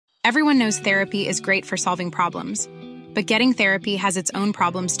Everyone knows therapy is great for solving problems, but getting therapy has its own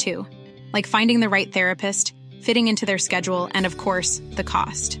problems too, like finding the right therapist, fitting into their schedule, and of course, the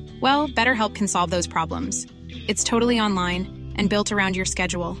cost. Well, BetterHelp can solve those problems. It's totally online and built around your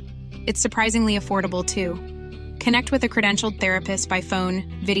schedule. It's surprisingly affordable too. Connect with a credentialed therapist by phone,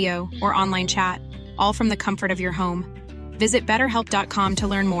 video, or online chat, all from the comfort of your home. Visit BetterHelp.com to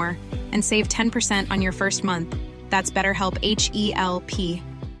learn more and save 10% on your first month. That's BetterHelp, H-E-L-P.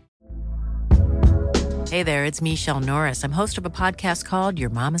 Hey there, it's Michelle Norris. I'm host of a podcast called Your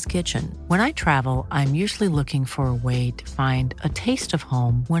Mama's Kitchen. When I travel, I'm usually looking for a way to find a taste of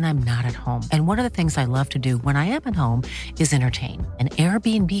home when I'm not at home. And one of the things I love to do when I am at home is entertain. And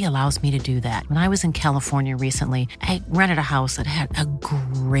Airbnb allows me to do that. When I was in California recently, I rented a house that had a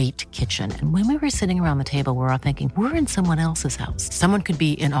great kitchen. And when we were sitting around the table, we're all thinking, we're in someone else's house. Someone could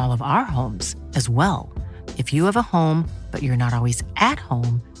be in all of our homes as well. If you have a home, but you're not always at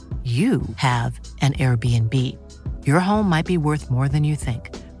home, you have an Airbnb. Your home might be worth more than you think.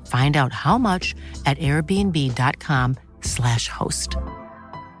 Find out how much at airbnb.com/host.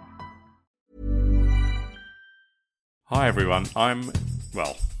 Hi everyone,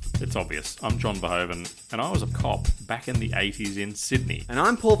 it's obvious. I'm John Verhoeven, and I was a cop back in the 80s in Sydney. And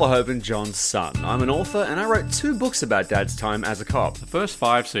I'm Paul Verhoeven, John's son. I'm an author, and I wrote 2 books about Dad's time as a cop. The first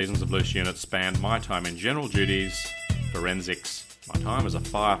 5 seasons of Loose Units spanned my time in general duties, forensics, my time as a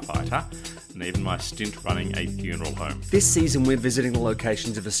firefighter, and even my stint running a funeral home. This season we're visiting the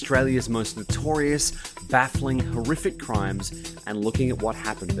locations of Australia's most notorious, baffling, horrific crimes and looking at what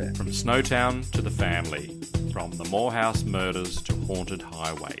happened there. From Snowtown to the family, from the Morehouse murders to haunted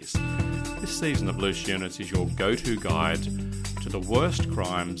highways. This season of Loose Units is your go-to guide to the worst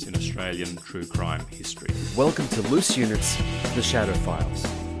crimes in Australian true crime history. Welcome to Loose Units, The Shadow Files.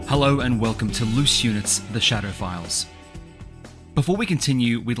 Hello and welcome to Loose Units, The Shadow Files. Before we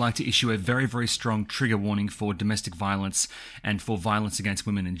continue, we'd like to issue a very, very strong trigger warning for domestic violence and for violence against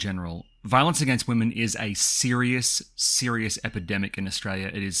women in general. Violence against women is a serious, serious epidemic in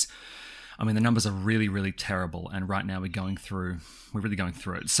Australia. The numbers are really, really terrible, and right now we're really going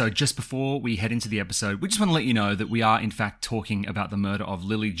through it. So just before we head into the episode, we just want to let you know that we are in fact talking about the murder of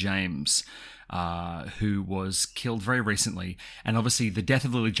Lilie James, who was killed very recently. And obviously the death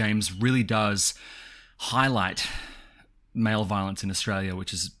of Lilie James really does highlight male violence in Australia,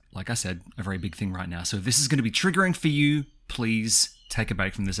 which is, like I said, a very big thing right now. So if this is going to be triggering for you, please take a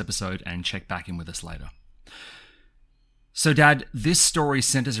break from this episode and check back in with us later. So, Dad, this story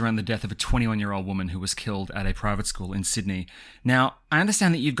centers around the death of a 21-year-old woman who was killed at a private school in Sydney. Now, I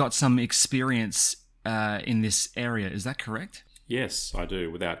understand that you've got some experience in this area. Is that correct? Yes, I do,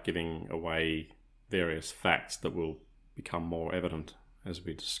 without giving away various facts that will become more evident as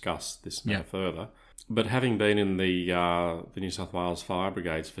we discuss this matter further. But having been in the New South Wales Fire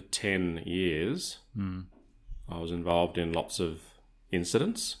Brigades for 10 years, I was involved in lots of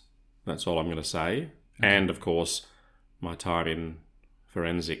incidents. That's all I'm going to say. Okay. And, of course, my time in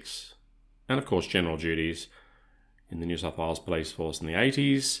forensics and, of course, general duties in the New South Wales Police Force in the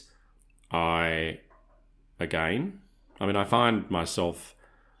 80s. I find myself,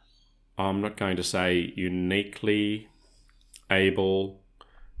 I'm not going to say uniquely able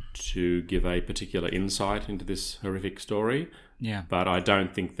to give a particular insight into this horrific story. Yeah. But I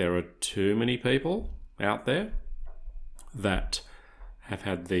don't think there are too many people out there that have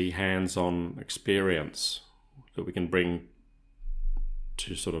had the hands-on experience that we can bring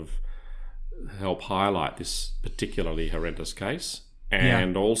to sort of help highlight this particularly horrendous case.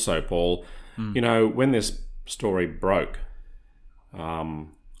 And also, Paul, when this story broke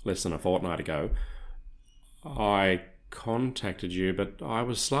less than a fortnight ago, I contacted you, but I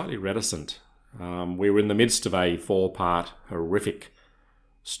was slightly reticent. We were in the midst of a 4-part horrific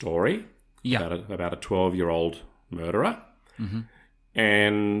story about a 12-year-old murderer. Mm-hmm.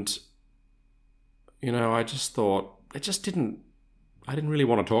 And, I just thought, I didn't really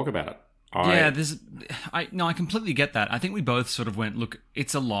want to talk about it. I completely get that. I think we both sort of went, look,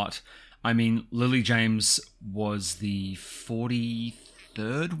 it's a lot. I mean, Lilie James was the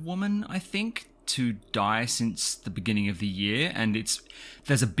 43rd woman, I think, to die since the beginning of the year, and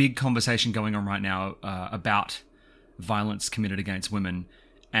there's a big conversation going on right now about violence committed against women,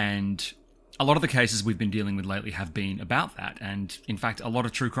 and a lot of the cases we've been dealing with lately have been about that, and in fact a lot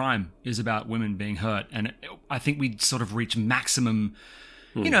of true crime is about women being hurt, and I think we sort of reach maximum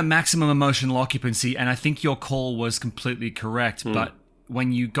emotional occupancy, and I think your call was completely correct. But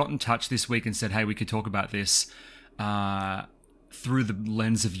when you got in touch this week and said, hey, we could talk about this through the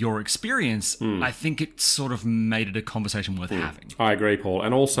lens of your experience, I think it sort of made it a conversation worth having. I agree, Paul.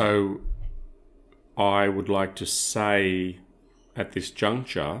 And also, I would like to say at this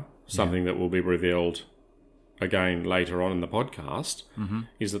juncture something that will be revealed again later on in the podcast,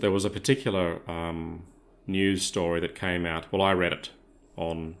 is that there was a particular news story that came out. Well, I read it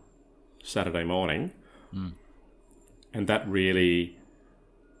on Saturday morning, and that really,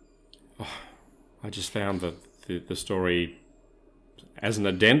 I just found the story as an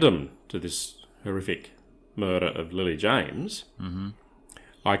addendum to this horrific murder of Lilie James.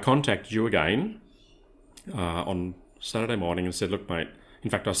 I contacted you again on Saturday morning and said, look, mate, in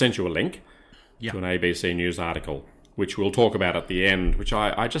fact, I sent you a link to an ABC News article, which we'll talk about at the end, which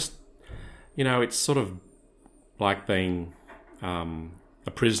I just, it's sort of like being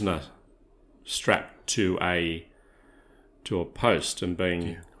a prisoner strapped to a post and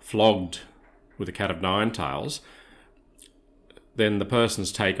being flogged with a cat of nine tails. Then the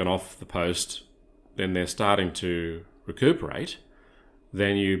person's taken off the post, then they're starting to recuperate.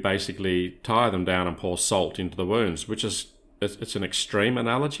 Then you basically tie them down and pour salt into the wounds, which is, it's an extreme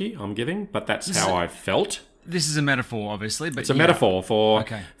analogy I'm giving, but that's how I felt. This is a metaphor, obviously, but it's a metaphor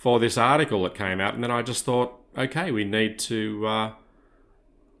for this article that came out, and then I just thought, okay, we need to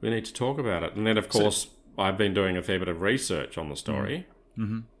talk about it. And then, of course, I've been doing a fair bit of research on the story,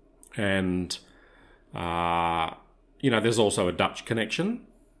 and there's also a Dutch connection.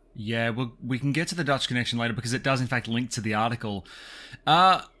 Yeah, well, we can get to the Dutch connection later because it does, in fact, link to the article.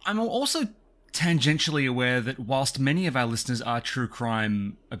 I'm also tangentially aware that whilst many of our listeners are true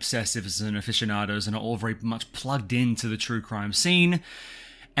crime obsessives and aficionados and are all very much plugged into the true crime scene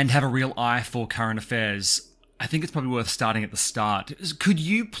and have a real eye for current affairs, I think it's probably worth starting at the start. Could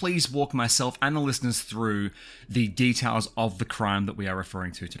you please walk myself and the listeners through the details of the crime that we are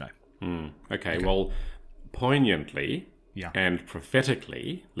referring to today? Okay, well, poignantly and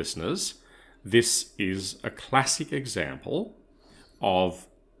prophetically, listeners, this is a classic example of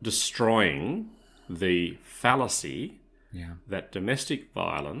destroying the fallacy that domestic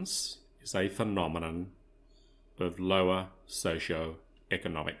violence is a phenomenon of lower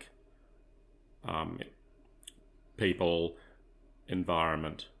socio-economic people,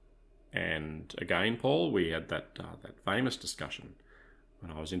 environment. And again, Paul, we had that famous discussion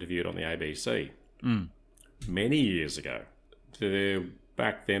when I was interviewed on the ABC many years ago. There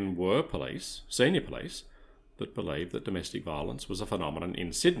back then were senior police, that believed that domestic violence was a phenomenon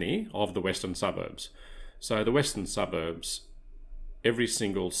in Sydney of the western suburbs. So the western suburbs, every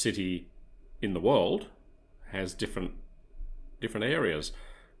single city in the world has different areas,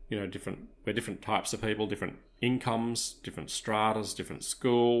 where different types of people, different incomes, different stratas, different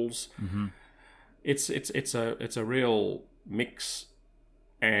schools. It's a real mix,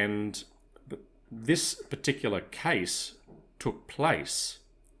 and this particular case took place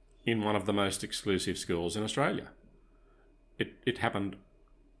in one of the most exclusive schools in Australia. It happened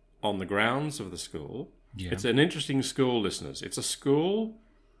on the grounds of the school. It's an interesting school, listeners. It's a school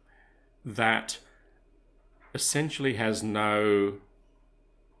that essentially has no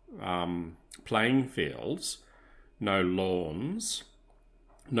playing fields, no lawns,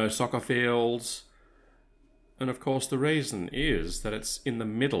 no soccer fields. And of course the reason is that it's in the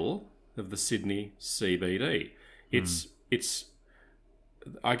middle of the Sydney CBD. It's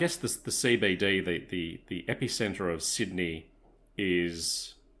I guess the CBD, the epicentre of Sydney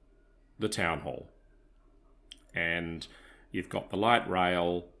is the town hall. And you've got the light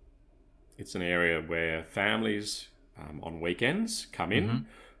rail. It's an area where families on weekends come in.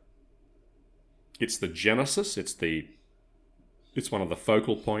 It's the genesis. It's one of the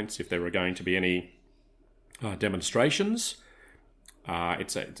focal points if there are going to be any demonstrations.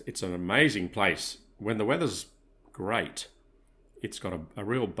 It's an amazing place. When the weather's great, it's got a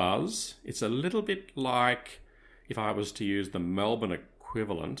real buzz. It's a little bit like if I was to use the Melbourne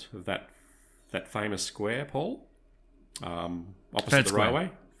equivalent of that famous square, Paul, opposite Fed the Square.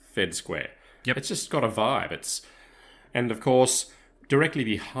 railway, Fed Square. Yep. It's just got a vibe. And of course, directly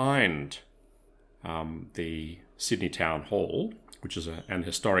behind the Sydney Town Hall, which is an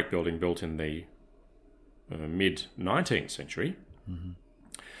historic building built in the mid-19th century,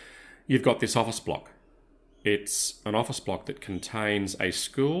 you've got this office block. It's an office block that contains a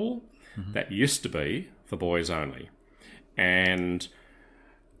school that used to be for boys only. And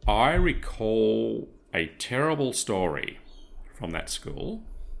I recall a terrible story from that school.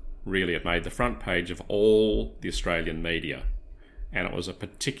 Really, it made the front page of all the Australian media. And it was a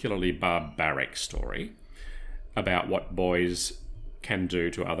particularly barbaric story about what boys can do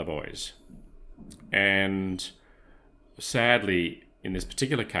to other boys. And sadly, in this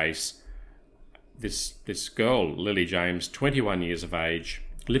particular case, this girl, Lilie James, 21 years of age,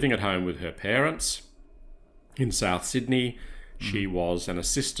 living at home with her parents in South Sydney. She was an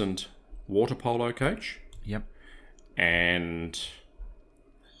assistant water polo coach. Yep. And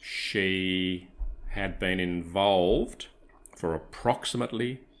she had been involved for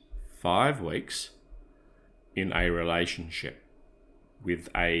approximately 5 weeks in a relationship with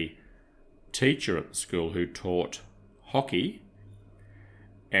a teacher at the school who taught hockey,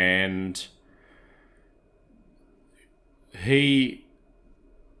 and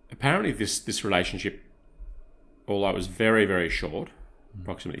apparently this relationship, although it was very, very short,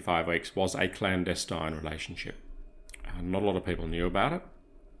 approximately 5 weeks, was a clandestine relationship. Not a lot of people knew about it.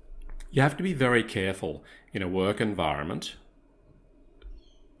 You have to be very careful in a work environment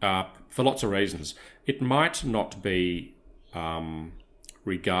for lots of reasons. It might not be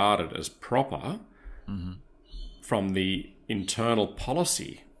regarded as proper from the internal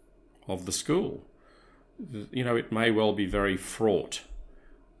policy of the school. You know, it may well be very fraught.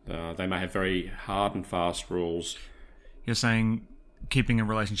 They may have very hard and fast rules. You're saying keeping a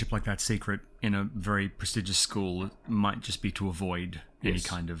relationship like that secret in a very prestigious school might just be to avoid any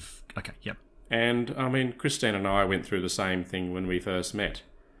kind of... Okay, yep. And, I mean, Christine and I went through the same thing when we first met.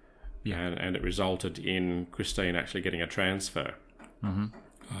 Yeah. And it resulted in Christine actually getting a transfer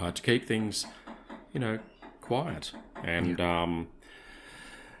to keep things, you know, quiet. And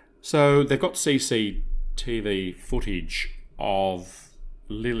so they've got CCTV footage of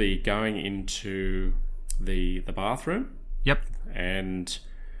Lilie going into the bathroom. Yep. And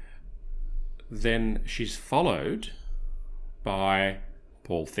then she's followed by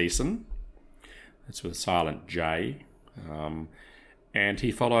Paul Thiessen. That's with a silent J. And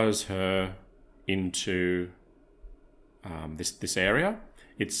he follows her into this area.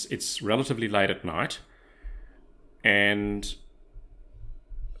 It's relatively late at night. And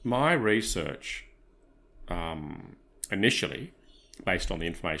my research initially, based on the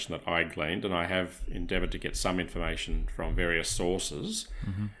information that I gleaned, and I have endeavoured to get some information from various sources,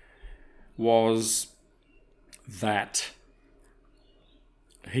 was that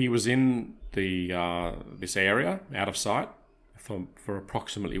he was in this area, out of sight, for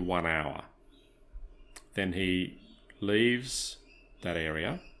approximately 1 hour. Then he leaves that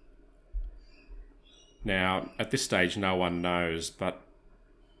area. Now, at this stage, no one knows, but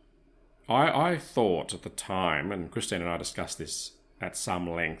I thought at the time, and Christine and I discussed this at some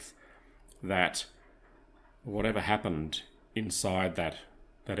length, that whatever happened inside that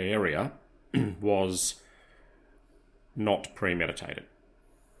area was not premeditated.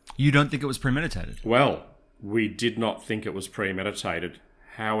 You don't think it was premeditated? Well, we did not think it was premeditated.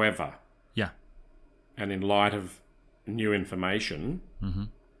 However, and in light of new information,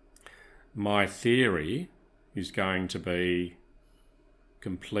 my theory is going to be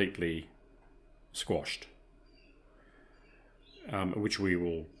completely squashed, which we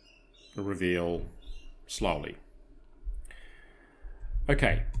will reveal slowly.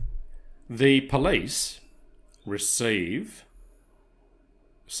 Okay, the police receive,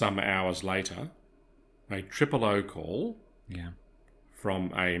 some hours later, a 000 call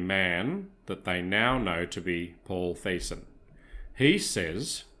from a man that they now know to be Paul Thiessen. He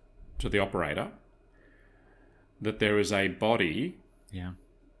says to the operator that there is a body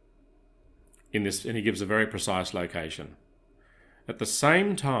in this, and he gives a very precise location. At the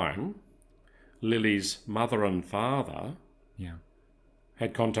same time, Lilie's mother and father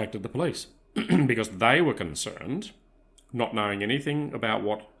had contacted the police because they were concerned, not knowing anything about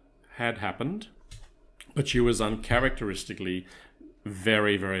what had happened, but she was uncharacteristically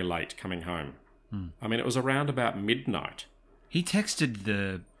very, very late coming home. I mean, it was around about midnight. He texted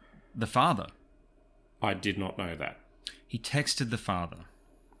the father. I did not know that. He texted the father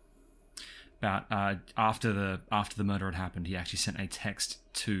about after the murder had happened. He actually sent a text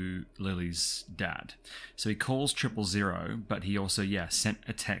to Lilie's dad. So he calls 000, but he also sent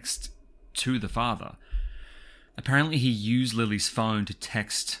a text to the father. Apparently, he used Lilie's phone to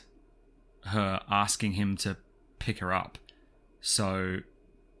text her, asking him to pick her up. So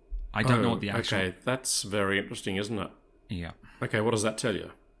I don't know what the actual... Okay, that's very interesting, isn't it? Yeah. Okay, what does that tell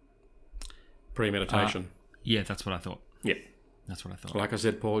you? Premeditation. Yeah, that's what I thought. Yeah. That's what I thought. Like I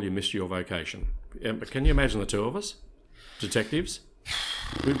said, Paul, you missed your vocation. Can you imagine the two of us? Detectives?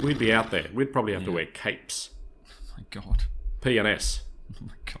 We'd be out there. We'd probably have to wear capes. Oh my God. P&S. Oh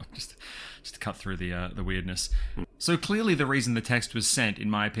my God, just to cut through the weirdness. So clearly the reason the text was sent,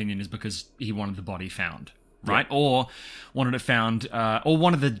 in my opinion, is because he wanted the body found. Right? Yeah. Or wanted it found, or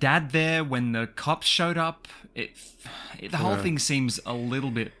wanted the dad there when the cops showed up. The whole thing seems a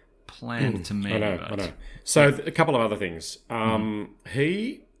little bit planned to me. I know. So a couple of other things.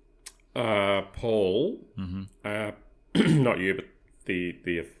 He, Paul, not you, but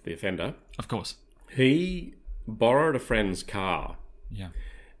the offender. Of course. He borrowed a friend's car. Yeah.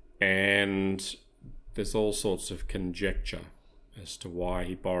 And there's all sorts of conjecture as to why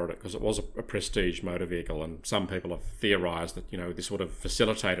he borrowed it, because it was a prestige motor vehicle, and some people have theorised that, this would have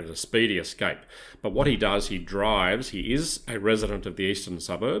facilitated a speedy escape. But what he does, he drives. He is a resident of the eastern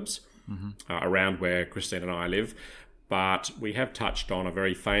suburbs, around where Christine and I live. But we have touched on a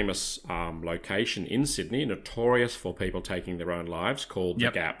very famous location in Sydney, notorious for people taking their own lives, called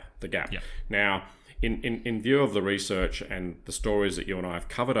The Gap. The Gap. Yep. Now, in view of the research and the stories that you and I have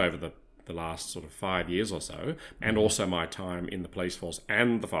covered over the last sort of 5 years or so, and also my time in the police force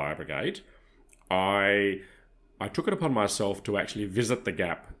and the fire brigade, I took it upon myself to actually visit The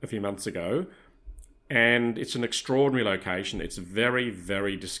Gap a few months ago. And it's an extraordinary location. It's very,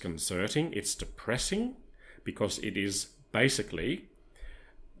 very disconcerting. It's depressing, because it is basically,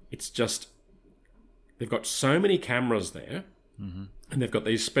 it's just, they've got so many cameras there, and they've got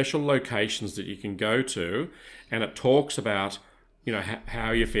these special locations that you can go to, and it talks about,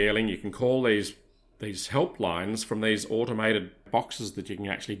 how you're feeling. You can call these helplines from these automated boxes that you can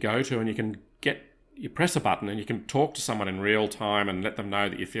actually go to, and you press a button and you can talk to someone in real time and let them know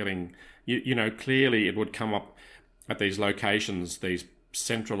that you're feeling, clearly it would come up at these locations, these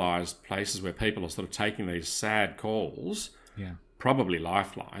centralised places where people are sort of taking these sad calls, probably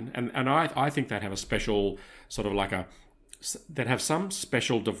Lifeline, and I think they'd have a special sort of they'd have some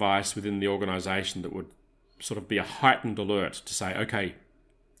special device within the organisation that would sort of be a heightened alert to say, okay,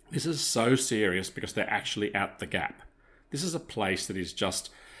 this is so serious because they're actually at the Gap. This is a place that is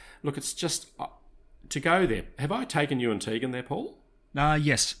just, look, it's just, to go there. Have I taken you and Tegan there, Paul?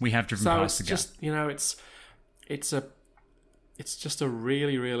 Yes, we have driven past the Gap. It's just a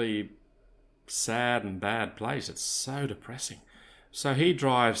really, really sad and bad place. It's so depressing. So he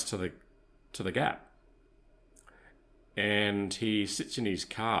drives to the Gap, and he sits in his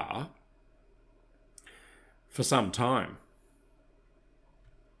car for some time.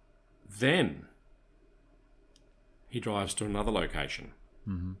 Then he drives to another location,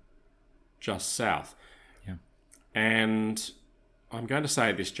 just south. Yeah. And I'm going to say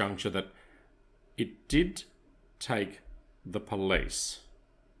at this juncture that it did take the police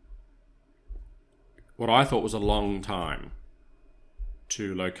what I thought was a long time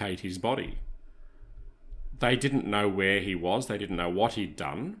to locate his body. They didn't know where he was, they didn't know what he'd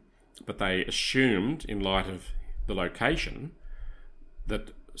done, but they assumed, in light of the location,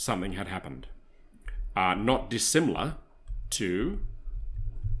 that something had happened. Not dissimilar to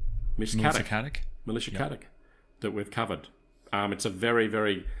Miss Caddick. Militia Caddick, that we've covered. It's a very,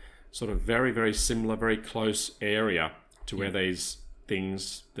 very very, very similar, very close area to where these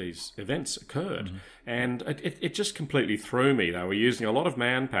events occurred. And it just completely threw me. They were using a lot of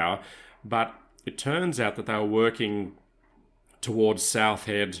manpower, but it turns out that they were working towards South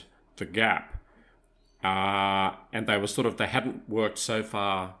Head, the Gap, and they hadn't worked so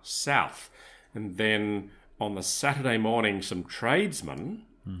far south. And then on the Saturday morning, some tradesmen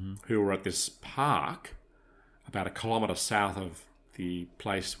who were at this park about a kilometre south of the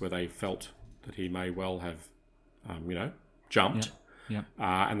place where they felt that he may well have, jumped. Yeah.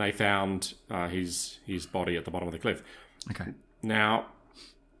 And they found his body at the bottom of the cliff. Okay. Now,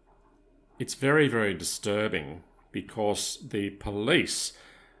 it's very, very disturbing, because the police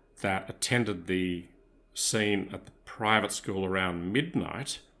that attended the scene at the private school around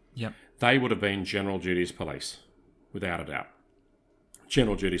midnight, they would have been general duties police, without a doubt.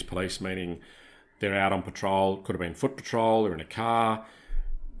 General duties police meaning they're out on patrol, could have been foot patrol, they're in a car,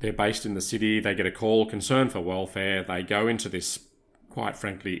 they're based in the city, they get a call, concern for welfare, they go into this, quite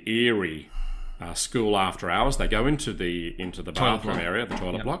frankly, eerie school after hours. They go into the bathroom area, the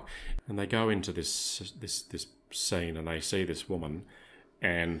toilet block, and they go into this scene, and they see this woman.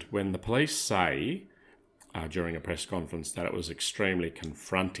 And when the police say during a press conference that it was extremely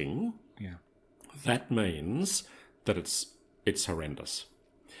confronting, that means that it's horrendous.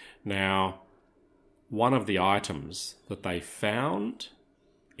 Now, one of the items that they found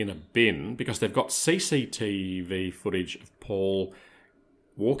in a bin, because they've got CCTV footage of Paul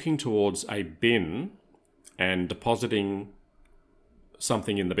walking towards a bin and depositing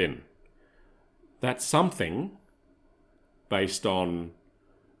something in the bin. That something, based on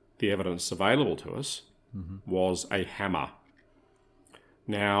the evidence available to us, was a hammer.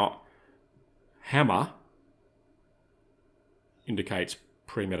 Now, hammer indicates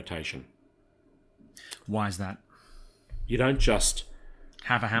premeditation. Why is that? You don't just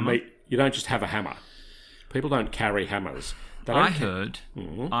have a hammer. You don't just have a hammer. People don't carry hammers. I heard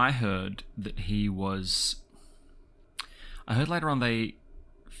that he was. I heard later on they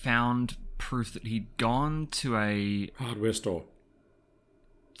found proof that he'd gone to a hardware store.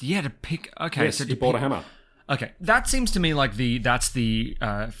 Yeah, to pick. Okay, yes, so he bought a hammer. Okay, that seems to me like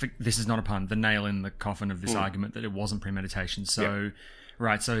this is not a pun, the nail in the coffin of this argument that it wasn't premeditation. So,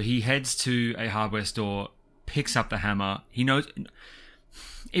 right, so he heads to a hardware store, picks up the hammer. He knows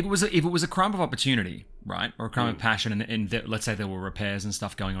if it was a crime of opportunity, right, or a crime of passion, and let's say there were repairs and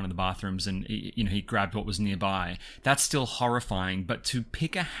stuff going on in the bathrooms, and he grabbed what was nearby. That's still horrifying, but to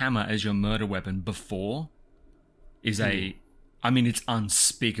pick a hammer as your murder weapon before is it's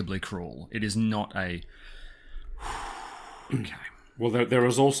unspeakably cruel. It is not a... Okay. Well, there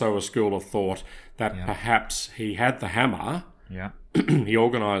is also a school of thought that perhaps he had the hammer. Yeah. He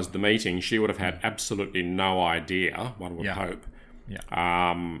organised the meeting. She would have had absolutely no idea, one would hope. Yeah.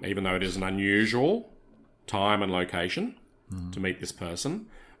 Even though it is an unusual time and location to meet this person.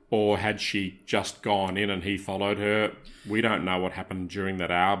 Or had she just gone in and he followed her? We don't know what happened during that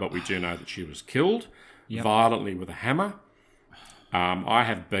hour, but we do know that she was killed violently with a hammer. I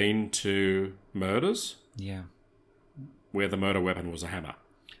have been to murders where the murder weapon was a hammer.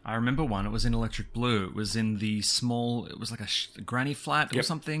 I remember one. It was in Electric Blue. It was in the small... It was like a granny flat or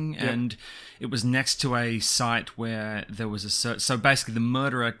something, and it was next to a site where there was a... So basically, the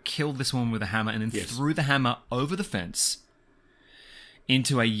murderer killed this woman with a hammer and then threw the hammer over the fence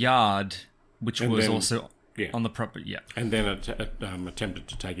into a yard, which was also on the property. Yeah, and then attempted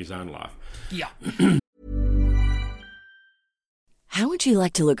to take his own life. Yeah. How would you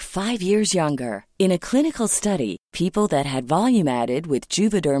like to look 5 years younger? In a clinical study, people that had volume added with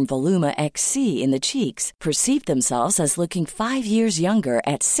Juvederm Voluma XC in the cheeks perceived themselves as looking 5 years younger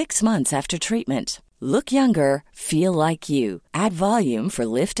at 6 months after treatment. Look younger, feel like you. Add volume for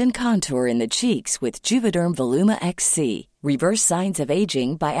lift and contour in the cheeks with Juvederm Voluma XC. Reverse signs of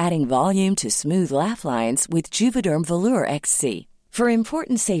aging by adding volume to smooth laugh lines with Juvederm Volure XC. For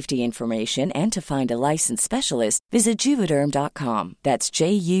important safety information and to find a licensed specialist, visit Juvederm.com. That's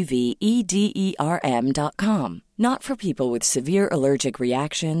JUVEDERM.com. Not for people with severe allergic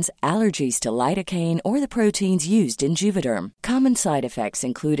reactions, allergies to lidocaine, or the proteins used in Juvederm. Common side effects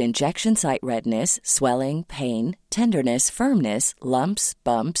include injection site redness, swelling, pain, tenderness, firmness, lumps,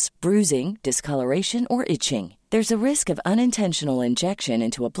 bumps, bruising, discoloration, or itching. There's a risk of unintentional injection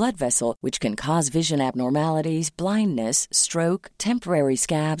into a blood vessel, which can cause vision abnormalities, blindness, stroke, temporary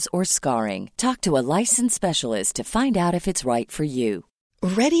scabs, or scarring. Talk to a licensed specialist to find out if it's right for you.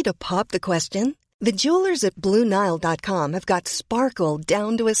 Ready to pop the question? The jewelers at BlueNile.com have got sparkle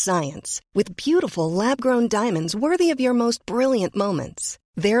down to a science with beautiful lab-grown diamonds worthy of your most brilliant moments.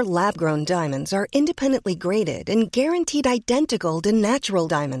 Their lab-grown diamonds are independently graded and guaranteed identical to natural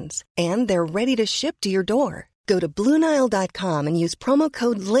diamonds, and they're ready to ship to your door. Go to BlueNile.com and use promo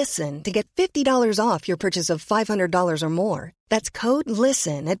code LISTEN to get $50 off your purchase of $500 or more. That's code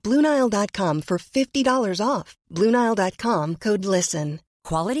LISTEN at BlueNile.com for $50 off. BlueNile.com, code LISTEN.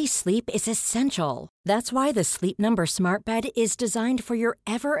 Quality sleep is essential. That's why the Sleep Number Smart Bed is designed for your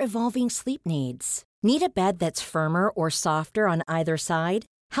ever-evolving sleep needs. Need a bed that's firmer or softer on either side?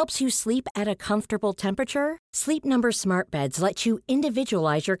 Helps you sleep at a comfortable temperature? Sleep Number Smart Beds let you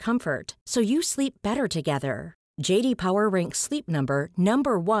individualize your comfort, so you sleep better together. J.D. Power ranks Sleep Number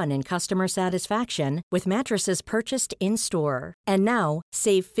number 1 in customer satisfaction with mattresses purchased in-store. And now,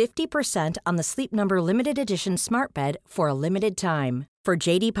 save 50% on the Sleep Number Limited Edition Smart Bed for a limited time. For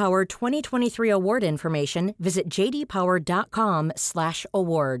J.D. Power 2023 award information, visit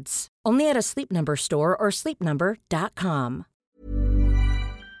jdpower.com/awards. Only at a Sleep Number store or sleepnumber.com.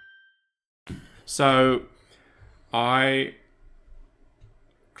 So, I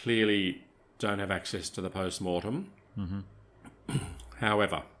clearly don't have access to the post-mortem.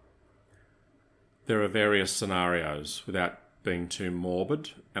 However, there are various scenarios without being too morbid,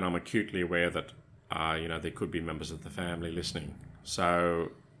 and I'm acutely aware that there could be members of the family listening.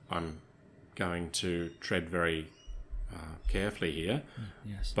 So I'm going to tread very carefully here.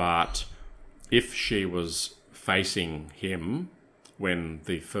 Yes. But if she was facing him when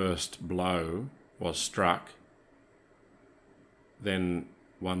the first blow was struck, then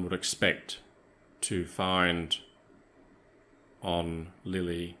one would expect to find on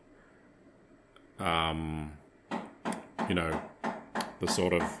Lilie, the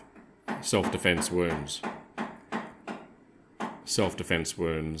sort of self-defense wounds. Self-defense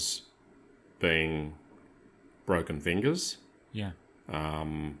wounds being broken fingers. Yeah.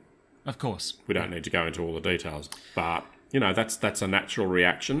 Of course. We don't need to go into all the details, but that's a natural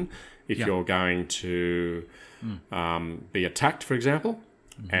reaction if you're going to be attacked, for example,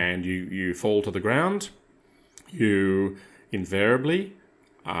 and you fall to the ground. You invariably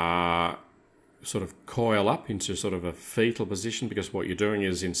sort of coil up into sort of a fetal position, because what you're doing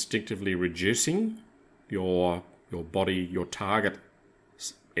is instinctively reducing your body, your target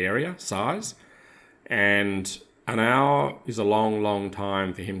area, size, And an hour is a long, long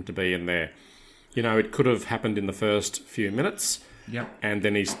time for him to be in there. You know, it could have happened in the first few minutes. Yep. And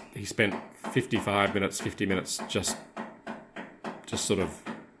then he spent 55 minutes, 50 minutes just sort of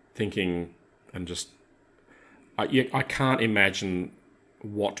thinking and just... I can't imagine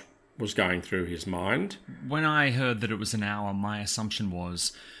what was going through his mind. When I heard that it was an hour, my assumption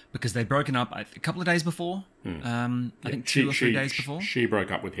was, because they'd broken up a couple of days before, I think 2 or 3 days before. She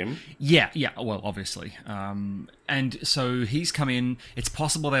broke up with him. Yeah, well, obviously. And so he's come in. It's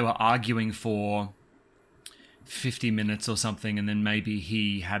possible they were arguing for 50 minutes or something, and then maybe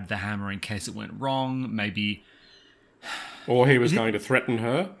he had the hammer in case it went wrong, maybe... Or he was going to threaten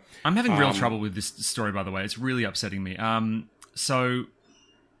her. I'm having real trouble with this story, by the way. It's really upsetting me. So...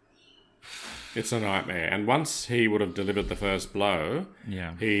 It's a nightmare. And once he would have delivered the first blow,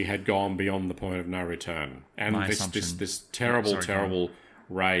 he had gone beyond the point of no return. And this terrible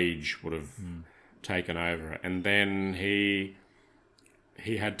rage would have taken over. And then he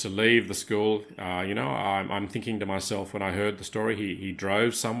had to leave the school. I'm thinking to myself, when I heard the story, he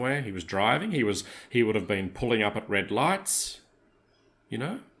drove somewhere. He was driving. He would have been pulling up at red lights. You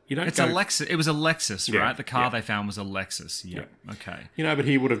know? It's a Lexus. It was a Lexus, right? The car they found was a Lexus. Yeah. Okay. You know, but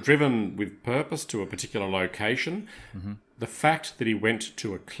he would have driven with purpose to a particular location. Mm-hmm. The fact that he went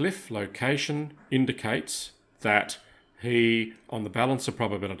to a cliff location indicates that he, on the balance of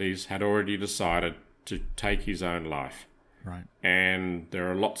probabilities, had already decided to take his own life. Right. And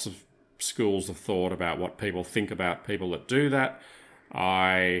there are lots of schools of thought about what people think about people that do that.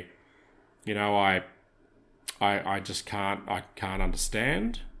 I just can't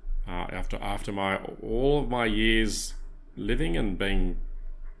understand. After all of my years living and being,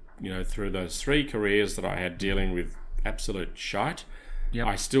 through those 3 careers that I had dealing with absolute shite,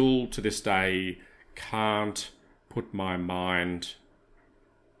 I still to this day can't put my mind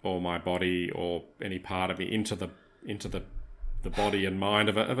or my body or any part of me into the body and mind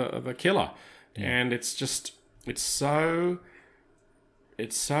of a killer, and it's so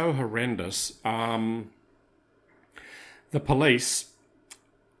horrendous. The police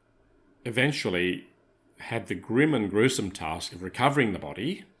eventually had the grim and gruesome task of recovering the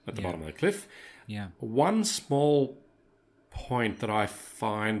body at the bottom of the cliff. Yeah. One small point that I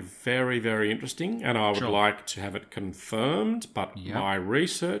find very, very interesting, and I would like to have it confirmed, but my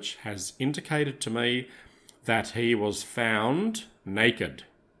research has indicated to me that he was found naked.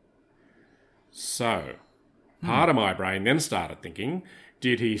 So, part of my brain then started thinking,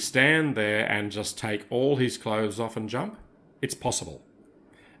 did he stand there and just take all his clothes off and jump? It's possible.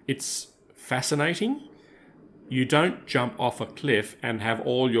 It's fascinating. You don't jump off a cliff and have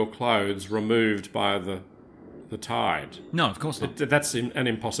all your clothes removed by the tide. No, of course not. That's an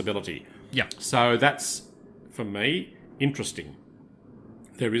impossibility. Yeah. So that's, for me, interesting.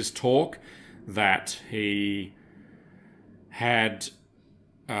 There is talk that he had,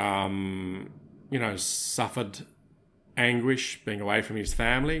 suffered anguish being away from his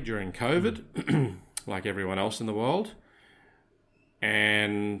family during COVID, like everyone else in the world.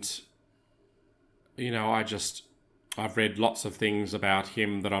 And, I've read lots of things about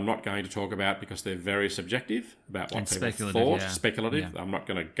him that I'm not going to talk about because they're very subjective about what people thought. Speculative. I'm not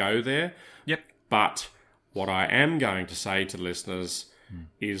going to go there. Yep. But what I am going to say to listeners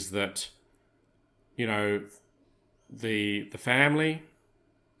is that, the family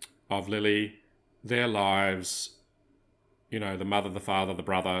of Lilie, their lives, the mother, the father, the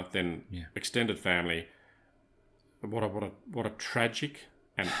brother, then extended family. What a tragic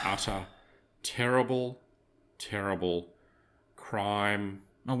and utter terrible crime.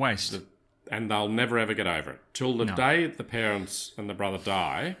 A waste. And they'll never ever get over it. Till the day the parents and the brother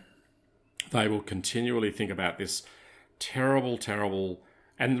die, they will continually think about this terrible,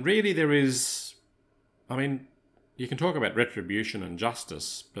 and really there is, you can talk about retribution and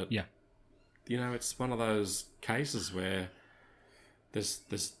justice, but it's one of those cases where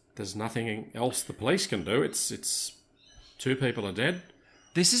there's nothing else the police can do. It's 2 people are dead.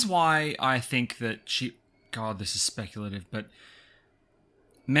 This is why I think that God, this is speculative, but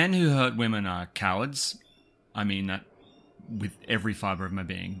men who hurt women are cowards. I mean that with every fibre of my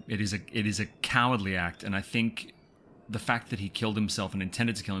being. It is a cowardly act, and I think the fact that he killed himself and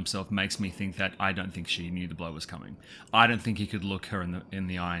intended to kill himself makes me think that I don't think she knew the blow was coming. I don't think he could look her in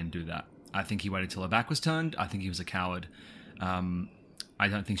the eye and do that. I think he waited till her back was turned. I think he was a coward. I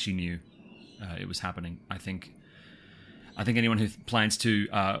don't think she knew it was happening. I think anyone who plans to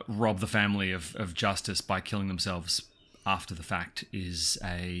rob the family of justice by killing themselves after the fact is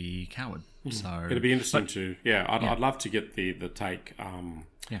a coward. So it'd be interesting I'd love to get the take.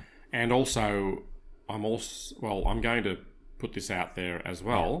 And also I'm going to put this out there as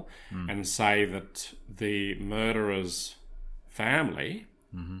well and say that the murderer's family,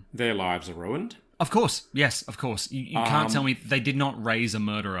 their lives are ruined. Of course, yes, of course. You can't tell me they did not raise a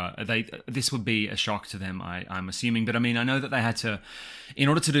murderer. This would be a shock to them, I'm assuming. But I mean, I know that they had to, in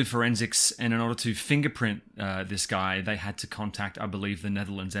order to do forensics and in order to fingerprint this guy, they had to contact, I believe, the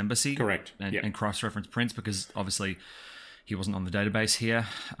Netherlands embassy. Correct. And cross-reference prints because obviously he wasn't on the database here.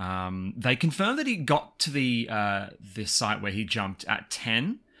 They confirmed that he got to the site where he jumped at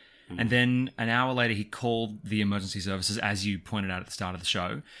 10. And then an hour later, he called the emergency services, as you pointed out at the start of the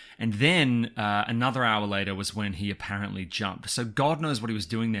show. And then another hour later was when he apparently jumped. So God knows what he was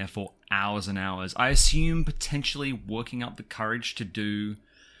doing there for hours and hours. I assume potentially working up the courage to do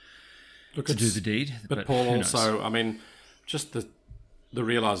the deed. But Paul, also, I mean, just the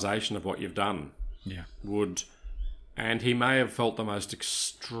realisation of what you've done would... And he may have felt the most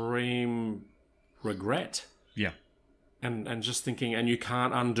extreme regret. Yeah. And just thinking, and you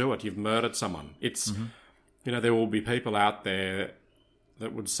can't undo it. You've murdered someone. It's, there will be people out there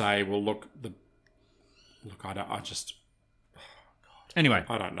that would say, well, Anyway,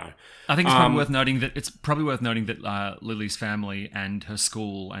 I don't know. I think it's probably worth noting that Lilie's family and her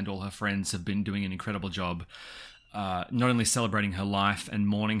school and all her friends have been doing an incredible job, not only celebrating her life and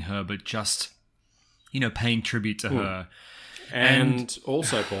mourning her, but just, paying tribute to her. And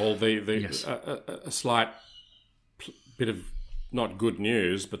also, Paul, Yes. a slight bit of not good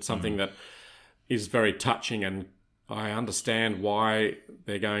news, but something that is very touching, and I understand why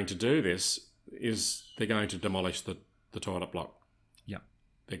they're going to do this, is they're going to demolish the toilet block. Yeah.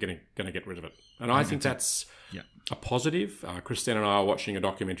 They're going to get rid of it. And I think that's a positive. Christine and I are watching a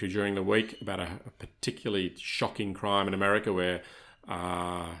documentary during the week about a particularly shocking crime in America where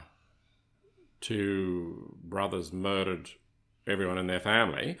 2 brothers murdered everyone in their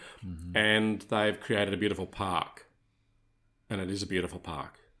family, and they've created a beautiful park. And it is a beautiful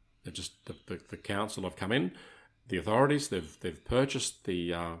park. They're just the council have come in, the authorities. They've purchased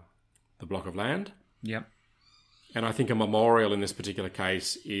the block of land. Yep. And I think a memorial in this particular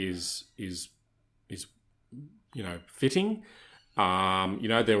case is fitting.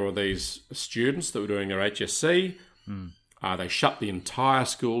 There were these students that were doing their HSC. They shut the entire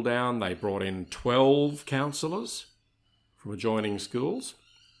school down. They brought in 12 counsellors from adjoining schools.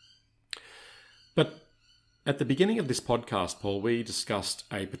 But at the beginning of this podcast, Paul, we discussed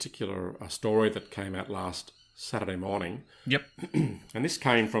a particular story that came out last Saturday morning. Yep. And this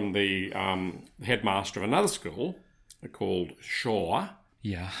came from the headmaster of another school called Shore.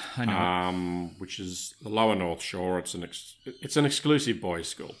 Yeah, I know. Which is the Lower North Shore. It's an exclusive boys'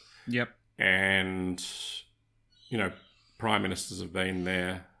 school. Yep. And prime ministers have been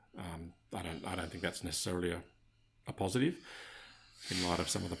there. I don't think that's necessarily a positive in light of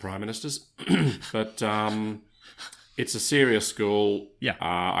some of the prime ministers. But it's a serious school. Yeah.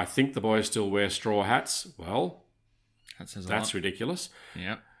 I think the boys still wear straw hats. Well, that's ridiculous.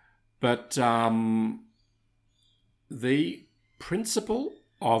 Yeah. But the principal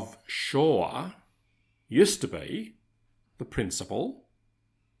of Shore used to be the principal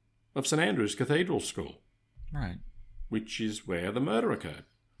of St Andrew's Cathedral School. Right. Which is where the murder occurred.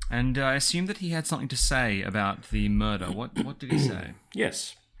 And I assume that he had something to say about the murder. What did he say?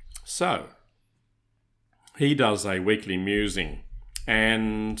 Yes. So, he does a weekly musing.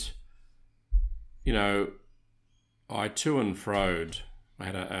 And, I to and froed.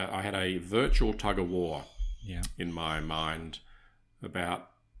 I had a virtual tug-of-war in my mind about...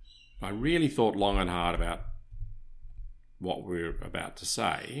 I really thought long and hard about what we're about to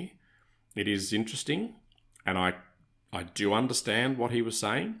say. It is interesting, and I do understand what he was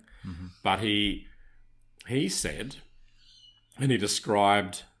saying, but he said, and he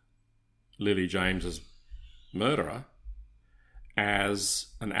described Lilie James's murderer as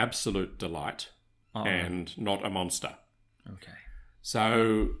an absolute delight and not a monster. Okay.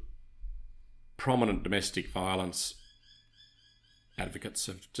 So, prominent domestic violence advocates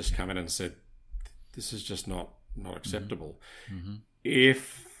have just come in and said, this is just not acceptable.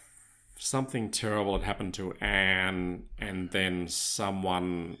 If something terrible had happened to Anne, and then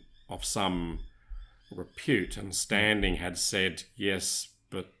someone of some repute and standing had said, yes,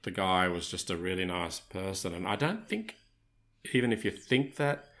 but the guy was just a really nice person. And I don't think, even if you think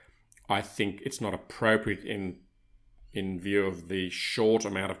that, I think it's not appropriate in view of the short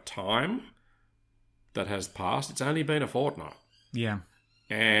amount of time that has passed. It's only been a fortnight. Yeah.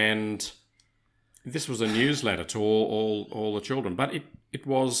 And this was a newsletter to all the children. But it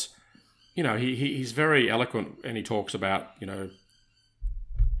was... he's very eloquent, and he talks about,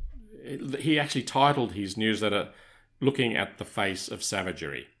 he actually titled his newsletter "Looking at the Face of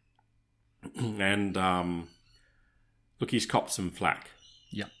Savagery." And look, he's copped some flack.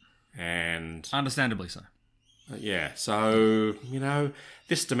 Yep. And understandably so. Yeah, so,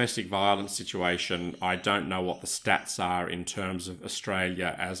 this domestic violence situation, I don't know what the stats are in terms of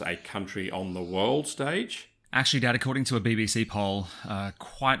Australia as a country on the world stage. Actually, Dad, according to a BBC poll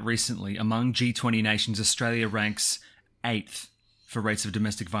quite recently, among G20 nations, Australia ranks 8th for rates of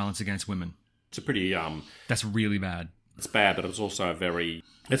domestic violence against women. It's a pretty... That's really bad. It's bad, but it's also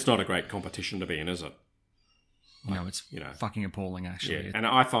it's not a great competition to be in, is it? No, it's fucking appalling, actually. Yeah, and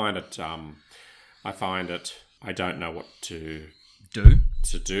I find it... I don't know what to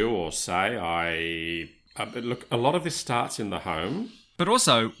do or say. Look, a lot of this starts in the home. But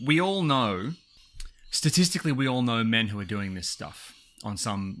also, we all know, statistically, we all know men who are doing this stuff on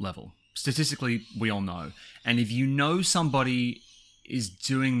some level. Statistically, we all know. And if you know somebody is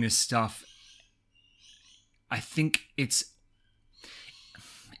doing this stuff, I think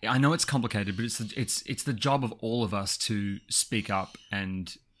I know it's complicated, but it's the job of all of us to speak up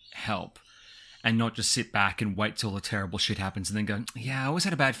and help. And not just sit back and wait till the terrible shit happens and then go, yeah, I always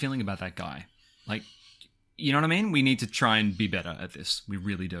had a bad feeling about that guy. Like, you know what I mean? We need to try and be better at this. We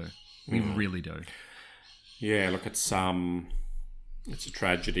really do. We really do. Yeah, look, it's a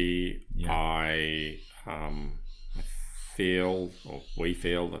tragedy. Yeah. We feel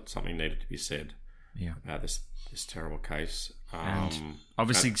that something needed to be said about this terrible case. And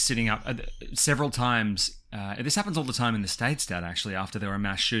obviously sitting up several times. This happens all the time in the States, Dad, actually, after there are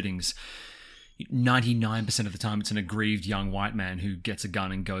mass shootings. 99% of the time, it's an aggrieved young white man who gets a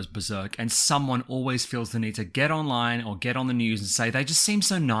gun and goes berserk, and someone always feels the need to get online or get on the news and say, they just seem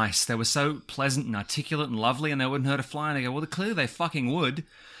so nice, they were so pleasant and articulate and lovely, and they wouldn't hurt a fly. And they go, well, clearly they fucking would.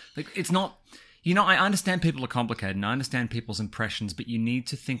 Like, it's not... I understand people are complicated, and I understand people's impressions, but you need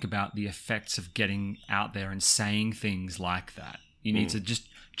to think about the effects of getting out there and saying things like that. You need to just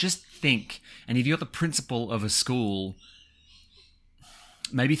think. And if you're the principal of a school...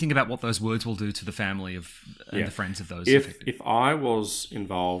 maybe think about what those words will do to the family and the friends of those affected. If I was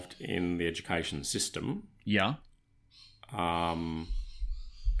involved in the education system, if I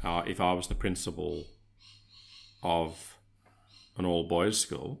was the principal of an all-boys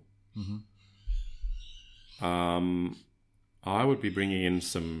school, I would be bringing in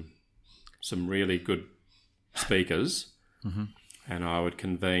some really good speakers, and I would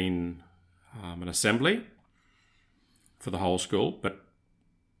convene an assembly for the whole school, but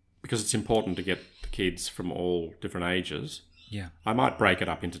because it's important to get the kids from all different ages, I might break it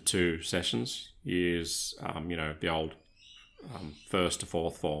up into 2 sessions. Years, the old first to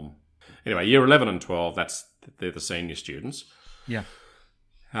fourth form. Anyway, year 11 and 12, they're the senior students. Yeah.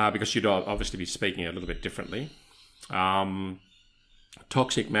 Because you'd obviously be speaking a little bit differently.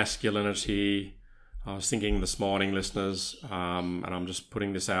 Toxic masculinity. I was thinking this morning, listeners, and I'm just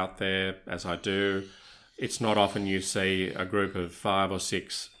putting this out there as I do. It's not often you see a group of 5 or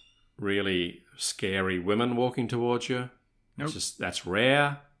 6 really scary women walking towards you. Nope. That's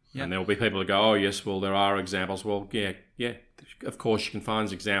rare. Yep. And there will be people who go, oh, yes, well, there are examples. Well, yeah. Of course, you can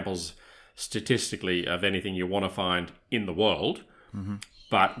find examples statistically of anything you want to find in the world.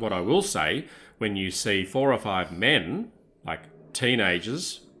 But what I will say, when you see 4 or 5 men, like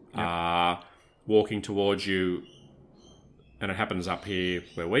teenagers, walking towards you, and it happens up here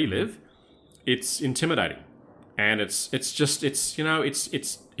where we live, it's intimidating. And it's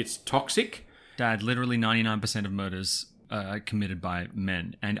toxic. Dad, literally 99% of murders are committed by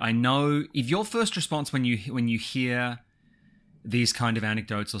men. And I know if your first response when you hear these kind of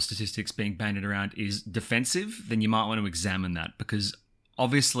anecdotes or statistics being bandied around is defensive, then you might want to examine that, because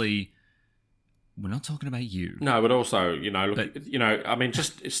obviously we're not talking about you. No, but also,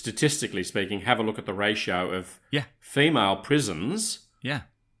 just statistically speaking, have a look at the ratio of female prisons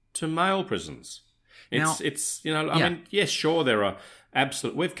to male prisons. Yes, sure, there are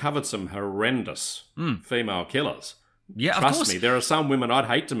we've covered some horrendous female killers. Yeah, Trust of course. me, there are some women I'd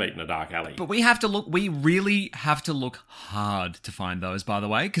hate to meet in a dark alley. But we really have to look hard to find those, by the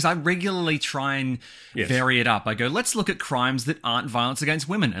way, because I regularly try and vary it up. I go, let's look at crimes that aren't violence against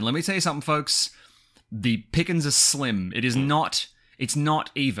women. And let me tell you something, folks, the pickings are slim. It is not... It's not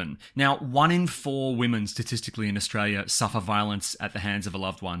even. Now, 1 in 4 women statistically in Australia suffer violence at the hands of a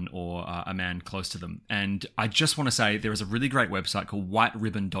loved one or a man close to them. And I just want to say there is a really great website called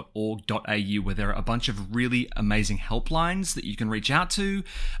whiteribbon.org.au where there are a bunch of really amazing helplines that you can reach out to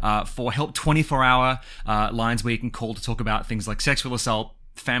for help, 24-hour lines where you can call to talk about things like sexual assault,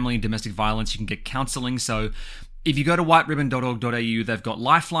 family and domestic violence. You can get counselling. So if you go to whiteribbon.org.au, they've got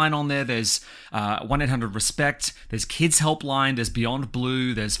Lifeline on there. There's 1-800-RESPECT. There's Kids Helpline. There's Beyond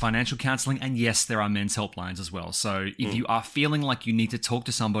Blue. There's financial counselling. And yes, there are men's helplines as well. So if you are feeling like you need to talk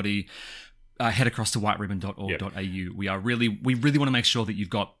to somebody, head across to whiteribbon.org.au. We really want to make sure that you've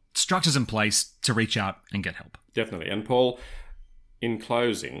got structures in place to reach out and get help. Definitely. And Paul, in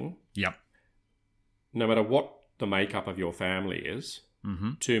closing, no matter what the makeup of your family is,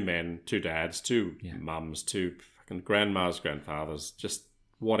 2 men, 2 dads, 2 mums, 2 fucking grandmas, grandfathers, just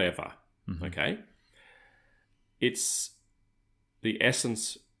whatever, okay? It's the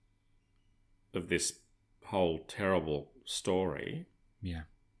essence of this whole terrible story. Yeah.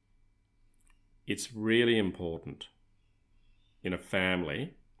 It's really important in a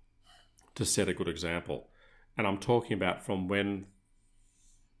family to set a good example. And I'm talking about from when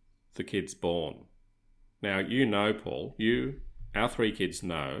the kid's born. Now, you know, Paul, our 3 kids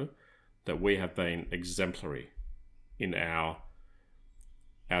know that we have been exemplary in our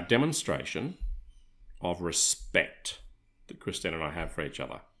demonstration of respect that Christine and I have for each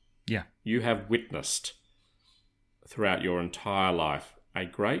other. Yeah. You have witnessed throughout your entire life a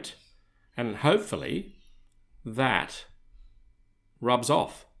great, and hopefully that rubs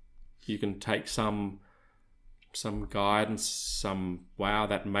off. You can take some guidance,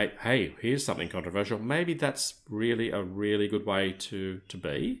 hey, here's something controversial. Maybe that's really a really good way to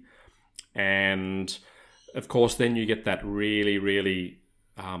be. And of course, then you get that really, really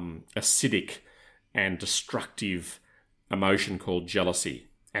acidic and destructive emotion called jealousy.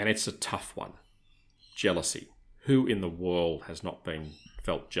 And it's a tough one. Jealousy. Who in the world has not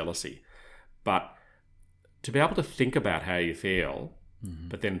felt jealousy? But to be able to think about how you feel,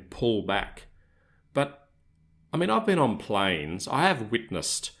 but then pull back. But, I mean, I've been on planes. I have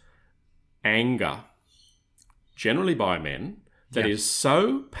witnessed anger, generally by men, that is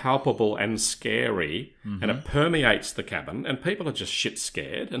so palpable and scary, and it permeates the cabin, and people are just shit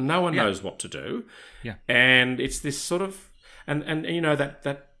scared, and no one knows what to do. Yeah. And it's this sort of... And you know,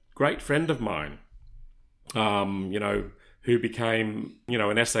 that great friend of mine, who became,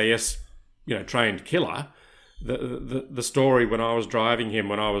 an SAS, trained killer... The story when I was driving him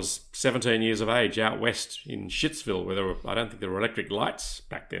when I was 17 years of age out west in Shitsville, where I don't think there were electric lights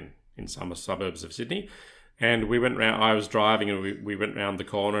back then in some suburbs of Sydney, and we went round. I was driving and we went round the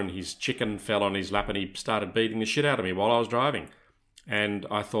corner, and his chicken fell on his lap, and he started beating the shit out of me while I was driving. And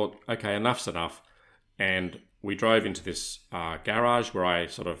I thought, okay, enough's enough. And we drove into this garage where I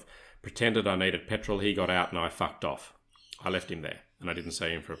sort of pretended I needed petrol. He got out and I fucked off. I left him there, and I didn't see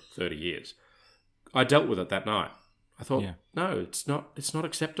him for 30 years. I dealt with it that night. I thought, no, it's not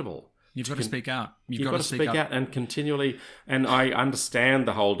acceptable. You've got to speak out. You've got to speak out and continually. And I understand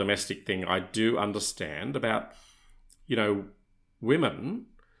the whole domestic thing. I do understand about, women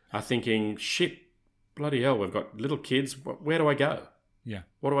are thinking, shit, bloody hell, we've got little kids. Where do I go? Yeah.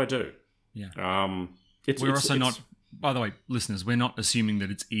 What do I do? Yeah. We're also not, by the way, listeners, we're not assuming that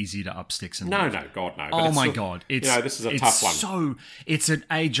it's easy to up sticks and No, live. no, God, no. Oh my God. This is a tough one. It's an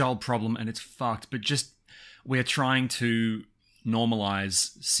age-old problem and it's fucked, but just we're trying to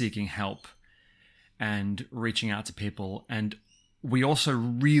normalize seeking help and reaching out to people. And we also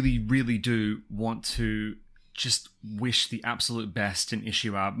really, really do want to just wish the absolute best and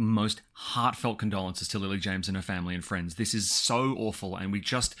issue our most heartfelt condolences to Lilie James and her family and friends. This is so awful, and we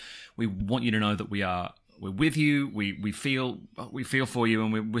want you to know that we're with you. We feel for you,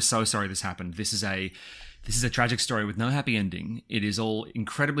 and we're so sorry this happened. This is a tragic story with no happy ending. It is all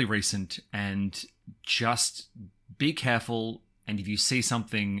incredibly recent, and just be careful. And if you see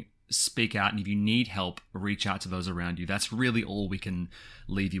something, speak out. And if you need help, reach out to those around you. That's really all we can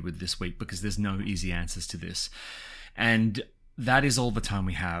leave you with this week, because there's no easy answers to this. And that is all the time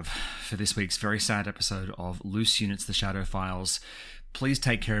we have for this week's very sad episode of Loose Units, The Shadow Files. Please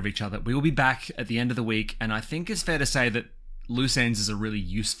take care of each other. We will be back at the end of the week, and I think it's fair to say that Loose Ends is a really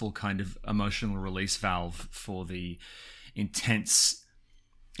useful kind of emotional release valve for the intense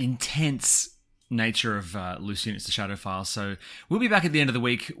nature of Loose Units, The Shadow Files. So we'll be back at the end of the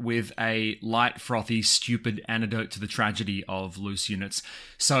week with a light, frothy, stupid antidote to the tragedy of Loose Units.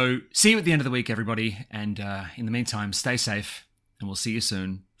 So see you at the end of the week, everybody, and in the meantime, stay safe, and we'll see you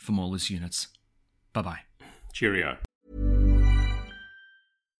soon for more Loose Units. Bye-bye. Cheerio.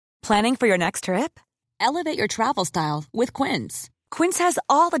 Planning for your next trip? Elevate your travel style with Quince. Quince has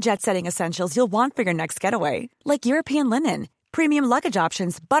all the jet-setting essentials you'll want for your next getaway, like European linen, premium luggage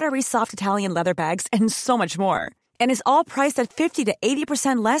options, buttery soft Italian leather bags, and so much more. And is all priced at 50 to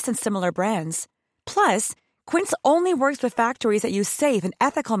 80% less than similar brands. Plus, Quince only works with factories that use safe and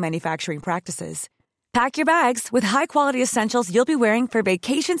ethical manufacturing practices. Pack your bags with high-quality essentials you'll be wearing for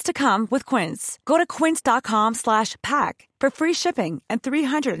vacations to come with Quince. Go to quince.com/pack for free shipping and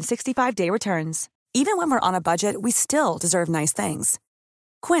 365-day returns. Even when we're on a budget, we still deserve nice things.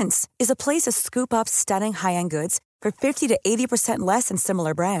 Quince is a place to scoop up stunning high-end goods for 50 to 80% less than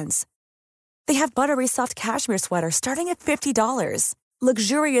similar brands. They have buttery soft cashmere sweaters starting at $50,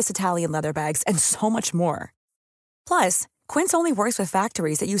 luxurious Italian leather bags, and so much more. Plus, Quince only works with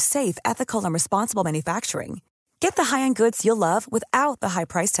factories that use safe, ethical, and responsible manufacturing. Get the high-end goods you'll love without the high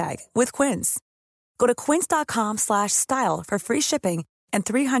price tag with Quince. Go to quince.com/style for free shipping and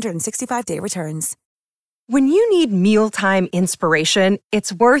 365-day returns. When you need mealtime inspiration,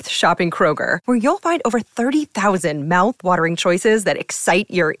 it's worth shopping Kroger, where you'll find over 30,000 mouth-watering choices that excite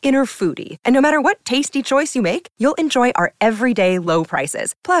your inner foodie. And no matter what tasty choice you make, you'll enjoy our everyday low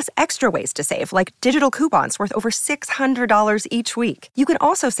prices, plus extra ways to save, like digital coupons worth over $600 each week. You can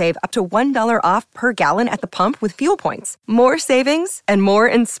also save up to $1 off per gallon at the pump with fuel points. More savings and more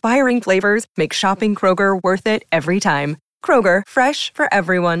inspiring flavors make shopping Kroger worth it every time. Kroger, fresh for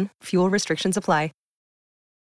everyone. Fuel restrictions apply.